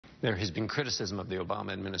There has been criticism of the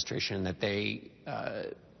Obama administration that they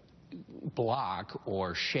block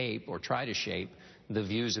or shape or try to shape the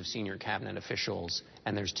views of senior cabinet officials,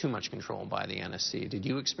 and there's too much control by the NSC. Did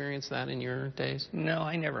you experience that in your days? No,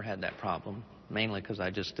 I never had that problem, mainly because I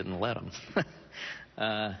just didn't let them.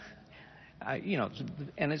 And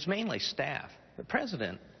it's mainly staff. The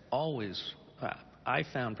president always, I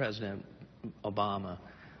found President Obama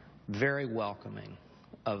very welcoming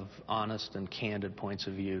of honest and candid points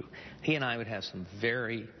of view. He and I would have some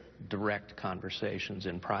very direct conversations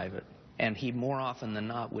in private, and he more often than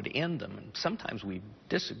not would end them, and sometimes we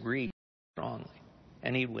disagreed strongly,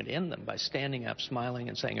 and he would end them by standing up, smiling,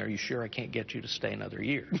 and saying, "Are you sure I can't get you to stay another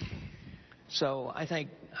year?" So I think...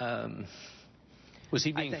 was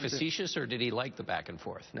he being facetious, or did he like the back and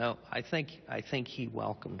forth? No, I think he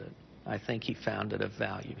welcomed it. I think he found it of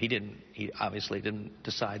value. He obviously didn't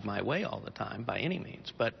decide my way all the time by any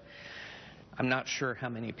means, but I'm not sure how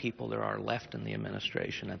many people there are left in the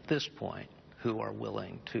administration at this point who are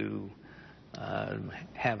willing to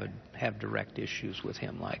have direct issues with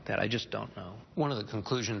him like that. I just don't know. One of the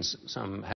conclusions some